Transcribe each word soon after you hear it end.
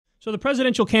So the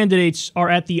presidential candidates are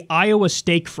at the Iowa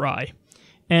steak fry,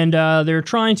 and they're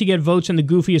trying to get votes in the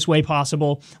goofiest way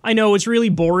possible. I know it's really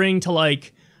boring to,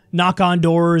 like, knock on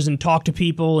doors and talk to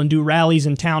people and do rallies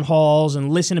and town halls and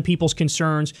listen to people's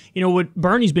concerns. You know, what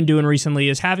Bernie's been doing recently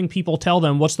is having people tell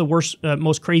them what's the worst,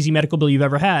 most crazy medical bill you've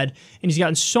ever had, and he's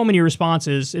gotten so many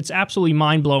responses. It's absolutely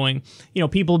mind-blowing. You know,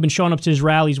 people have been showing up to his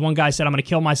rallies. One guy said, I'm going to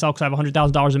kill myself because I have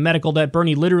 $100,000 in medical debt.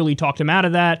 Bernie literally talked him out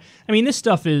of that. I mean, this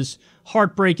stuff is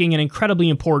heartbreaking and incredibly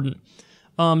important.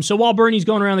 So while Bernie's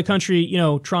going around the country, you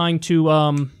know, trying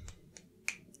to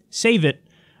save it,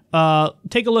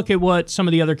 take a look at what some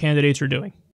of the other candidates are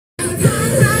doing.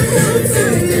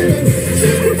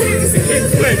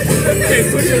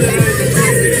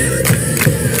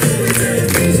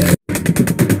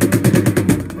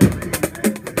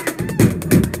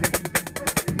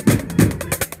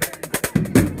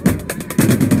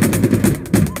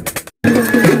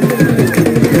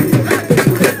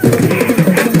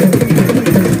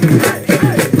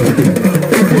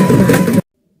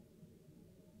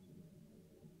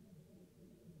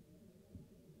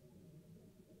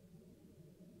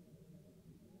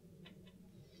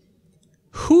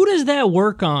 Who does that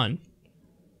work on?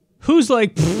 Who's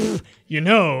like, you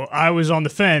know, I was on the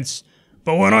fence,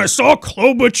 but when I saw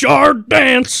Klobuchar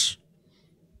dance,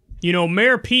 you know,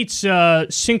 Mayor Pete's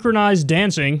synchronized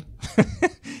dancing,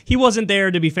 he wasn't there,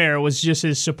 to be fair. It was just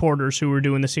his supporters who were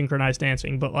doing the synchronized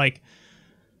dancing, but like,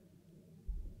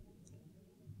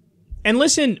 and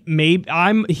listen, maybe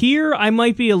I'm here, I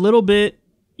might be a little bit,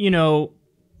 you know,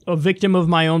 a victim of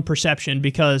my own perception,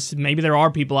 because maybe there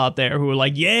are people out there who are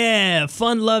like, yeah,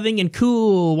 fun-loving and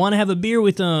cool, want to have a beer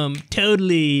with them,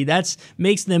 totally, that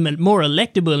makes them more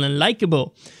electable and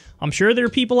likable. I'm sure there are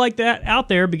people like that out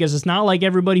there, because it's not like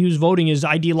everybody who's voting is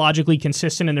ideologically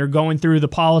consistent and they're going through the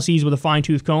policies with a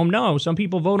fine-tooth comb. No, some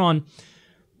people vote on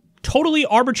totally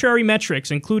arbitrary metrics,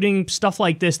 including stuff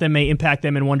like this that may impact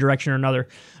them in one direction or another.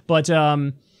 But,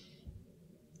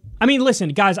 I mean, listen,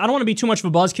 guys, I don't want to be too much of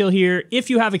a buzzkill here. If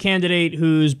you have a candidate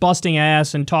who's busting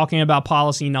ass and talking about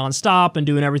policy nonstop and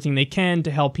doing everything they can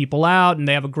to help people out, and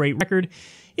they have a great record,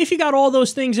 if you got all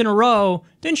those things in a row,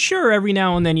 then sure, every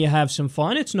now and then you have some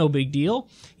fun. It's no big deal.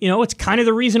 You know, it's kind of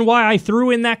the reason why I threw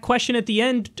in that question at the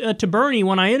end to Bernie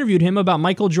when I interviewed him about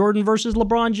Michael Jordan versus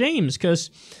LeBron James,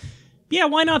 because, yeah,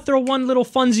 why not throw one little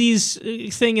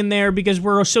funsies thing in there, because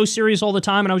we're so serious all the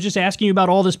time, and I was just asking you about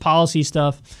all this policy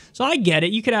stuff. So I get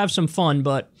it. You could have some fun,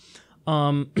 but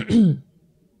I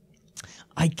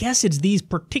guess it's these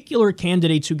particular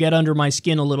candidates who get under my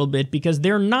skin a little bit, because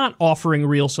they're not offering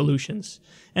real solutions.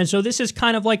 And so this is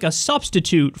kind of like a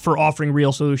substitute for offering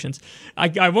real solutions.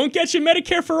 I won't get you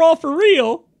Medicare for all for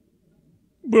real,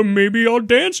 but maybe I'll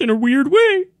dance in a weird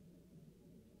way.